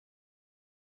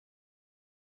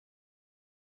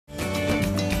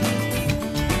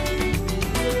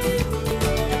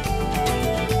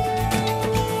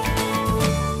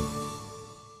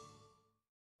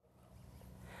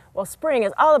Well, spring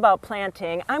is all about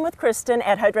planting. I'm with Kristen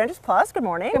at Hydrangeas Plus. Good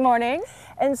morning. Good morning.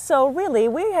 And so really,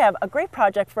 we have a great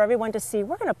project for everyone to see.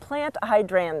 We're going to plant a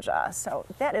hydrangea. So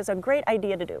that is a great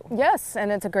idea to do. Yes,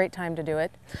 and it's a great time to do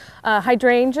it.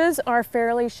 Hydrangeas are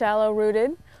fairly shallow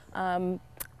rooted.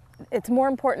 It's more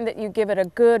important that you give it a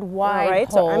good wide All right,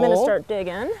 hole. so I'm going to start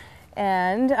digging.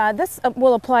 And this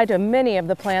will apply to many of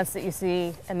the plants that you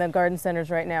see in the garden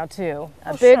centers right now too.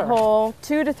 A Oh, big sure. hole,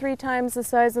 2 to 3 times the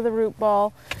size of the root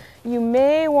ball. You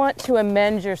may want to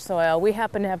amend your soil. We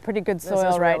happen to have pretty good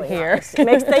soil right really here.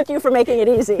 Nice. Thank you for making it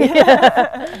easy.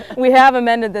 We have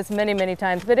amended this many, many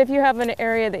times, but if you have an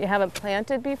area that you haven't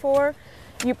planted before,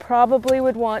 you probably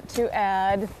would want to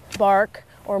add bark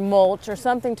or mulch or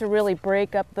something to really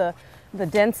break up the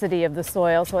density of the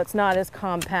soil so it's not as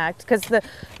compact. Because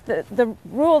the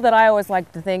rule that I always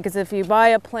like to think is if you buy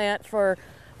a plant for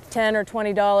 $10 or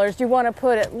 $20, you want to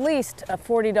put at least a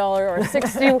 $40 or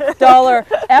 $60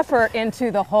 effort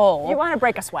into the hole. You want to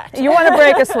break a sweat. You want to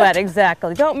break a sweat,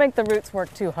 exactly. Don't make the roots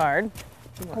work too hard.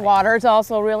 Right. Water is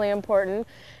also really important.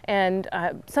 And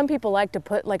some people like to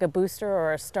put like a booster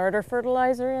or a starter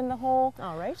fertilizer in the hole.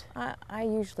 All right. I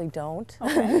usually don't.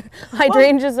 Okay.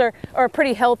 Hydrangeas are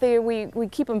pretty healthy. We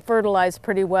keep them fertilized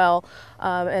pretty well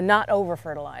and not over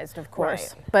fertilized, of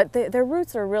course. Right. But their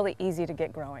roots are really easy to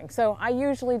get growing. So I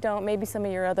usually don't. Maybe some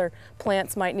of your other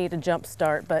plants might need a jump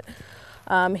start, but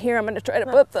here I'm going to try to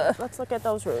put the... Let's look at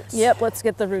those roots. Yep, let's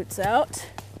get the roots out.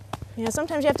 Yeah,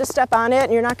 sometimes you have to step on it,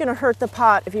 and you're not going to hurt the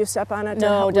pot if you step on it. To No,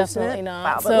 help loosen definitely it. not.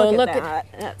 Wow, but So look look at at that.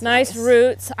 That's nice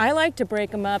roots. I like to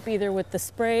break them up either with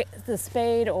the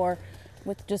spade or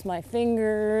with just my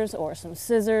fingers or some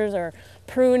scissors or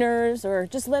pruners or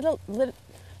just a little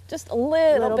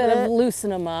bit of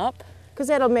loosen them up. Because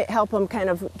that'll help them kind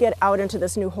of get out into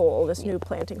this new hole, this new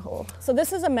planting hole. So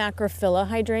this is a macrophylla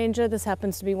hydrangea. This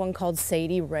happens to be one called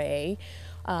Sadie Ray.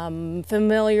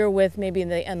 Familiar with maybe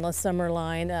the Endless Summer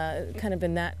line, kind of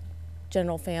in that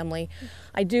general family.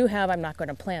 I do have, I'm not going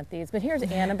to plant these, but here's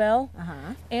Annabelle.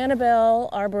 Annabelle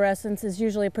arborescens is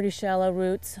usually pretty shallow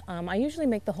roots. I usually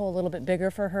make the hole a little bit bigger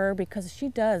for her because she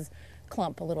does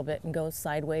clump a little bit and go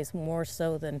sideways more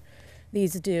so than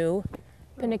these do.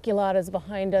 Paniculata's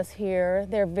behind us here.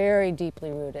 They're very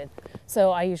deeply rooted.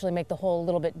 So I usually make the hole a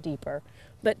little bit deeper.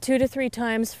 But 2 to 3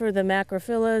 times for the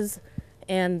macrophyllas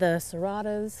and the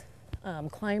serratas,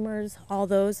 climbers, all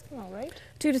those. All right.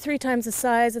 2 to 3 times the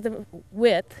size of the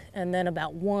width, and then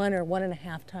about 1 or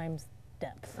 1.5 times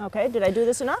depth. Okay, did I do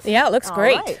this enough? Yeah, it looks All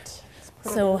great. Right. Let's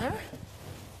put it So, in there.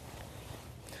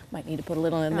 might need to put a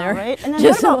little in All there. right, and then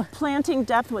Just what about planting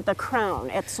depth with the crown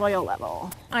at soil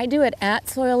level? I do it at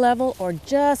soil level or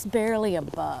just barely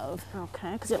above.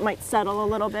 Okay, because it might settle a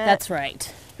little bit. That's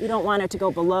right. You don't want it to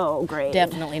go below grade.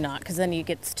 Definitely not, because then it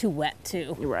gets too wet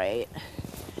too, Right.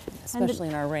 especially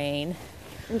in our rain.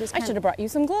 And just I should have brought you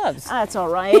some gloves. That's all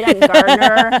right. I'm a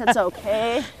gardener. That's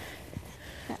okay.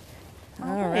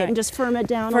 All right. And just firm it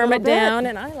down. Firm a it little down, bit.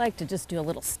 and I like to just do a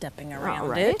little stepping around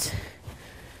right. it.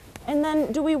 And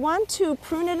then, do we want to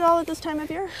prune it all at this time of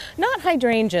year? Not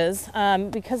hydrangeas,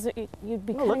 because you'd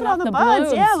be Oh, cutting look at off all the the buds.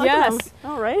 blooms. Yeah, look yes. at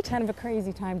them. All right. Kind of a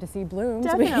crazy time to see blooms.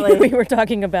 Definitely. We were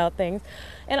talking about things.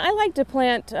 And I like to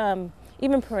plant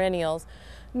even perennials,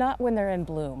 not when they're in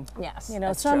bloom. Yes, You know,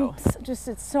 that's true. just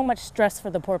it's so much stress for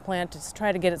the poor plant to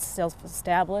try to get itself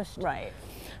established. Right.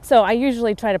 So I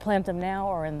usually try to plant them now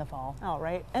or in the fall. All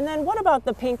right. And then what about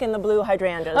the pink and the blue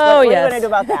hydrangeas? Oh, what yes. are you going to do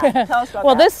about that? Tell us about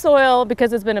Well, that. this soil,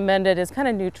 because it's been amended, is kind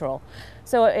of neutral.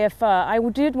 So if I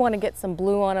did want to get some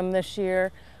blue on them this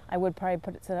year, I would probably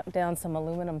put down some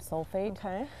aluminum sulfate.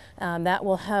 Okay. That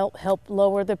will help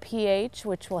lower the pH,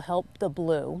 which will help the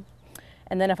blue.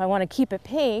 And then if I want to keep it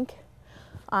pink,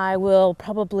 I will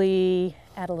probably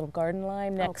add a little garden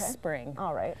lime next spring.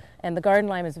 All right. And the garden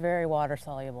lime is very water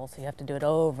soluble, so you have to do it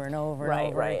over and over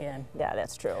and over again. Yeah,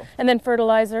 that's true. And then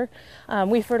fertilizer.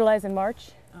 We fertilize in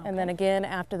March, and then again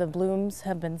after the blooms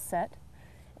have been set.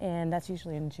 And that's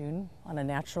usually in June on a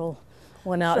natural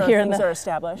one out here. Things are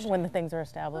established. When the things are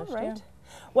established. All right. Yeah.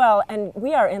 Well, and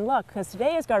we are in luck because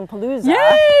today is Garden Palooza.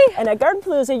 Yay! And at Garden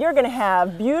Palooza, you're going to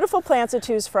have beautiful plants to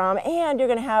choose from, and you're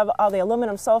going to have all the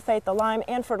aluminum sulfate, the lime,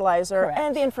 and fertilizer, Correct.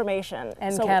 and the information.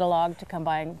 And catalog to come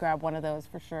by and grab one of those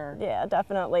for sure. Yeah,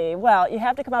 definitely. Well, you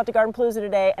have to come out to Garden Palooza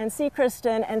today and see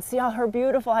Kristen and see all her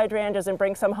beautiful hydrangeas and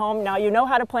bring some home. Now you know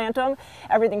how to plant them.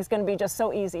 Everything's going to be just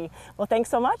so easy. Well, thanks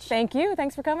so much. Thank you.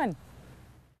 Thanks for coming.